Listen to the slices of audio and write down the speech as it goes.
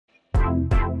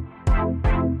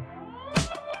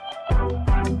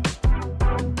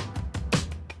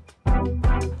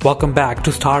Welcome back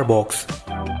to StarBox.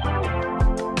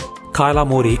 Kayla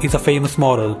Moody is a famous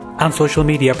model and social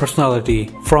media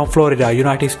personality from Florida,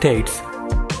 United States.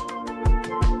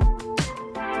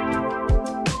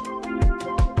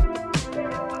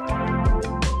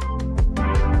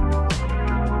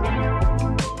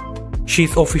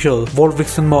 She's official World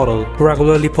Vixen model who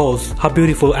regularly posts her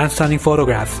beautiful and stunning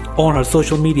photographs on her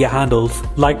social media handles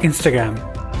like Instagram.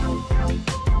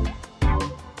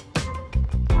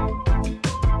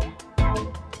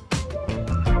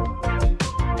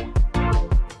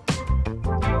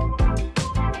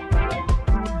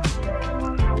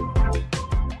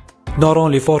 Not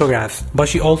only photographs, but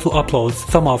she also uploads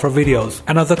some of her videos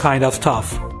and other kind of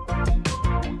stuff.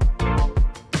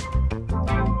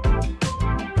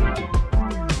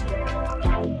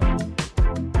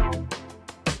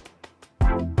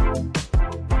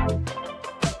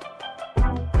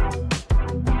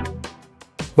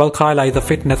 Well, Kayla is a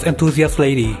fitness enthusiast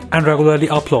lady and regularly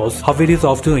uploads her videos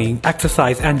of doing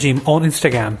exercise and gym on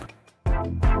Instagram.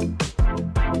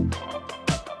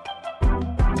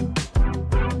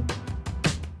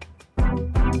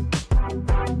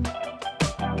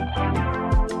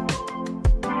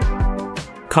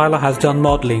 Kayla has done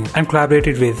modeling and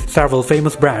collaborated with several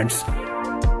famous brands.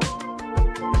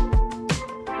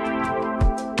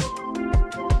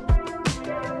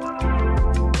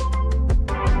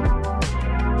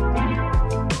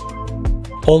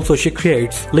 Also, she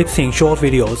creates lip-sync short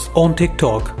videos on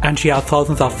TikTok and she has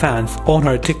thousands of fans on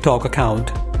her TikTok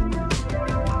account.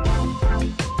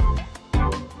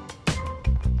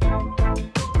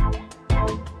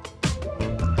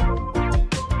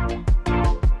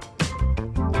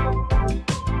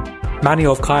 Many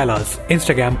of Kayla's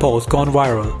Instagram posts gone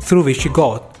viral, through which she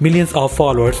got millions of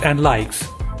followers and likes.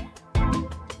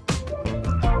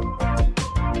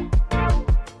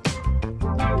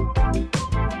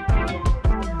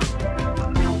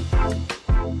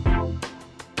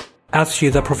 As she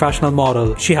is a professional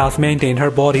model, she has maintained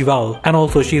her body well and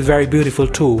also she is very beautiful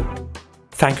too.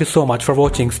 Thank you so much for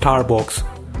watching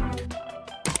StarBox.